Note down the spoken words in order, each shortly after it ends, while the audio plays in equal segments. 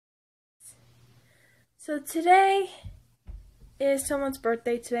So today is someone's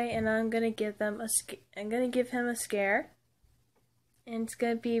birthday today, and I'm gonna give him a scare, and it's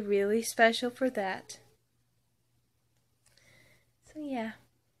gonna be really special for that. So yeah,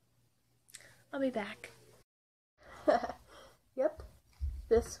 I'll be back. Yep,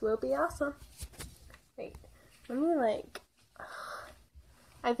 this will be awesome. Wait, let me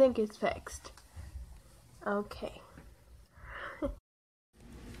I think it's fixed. Okay.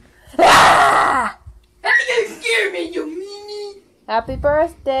 Ah! You scared me, you meanie! Happy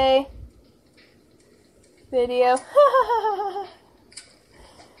birthday video. Oh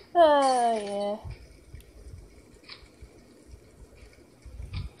yeah.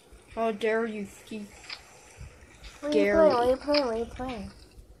 How dare you, Gary. What are you playing?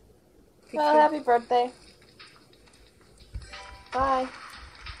 Well, happy birthday. Bye.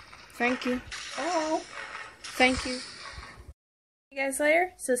 Thank you. Bye. Thank you. See you guys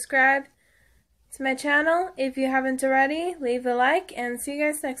later. Subscribe to my channel if you haven't already. Leave a like, and see you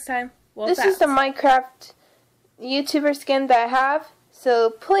guys next time. This is the Minecraft YouTuber skin that I have. So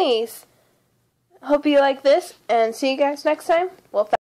please, hope you like this, and see you guys next time. Wolf out.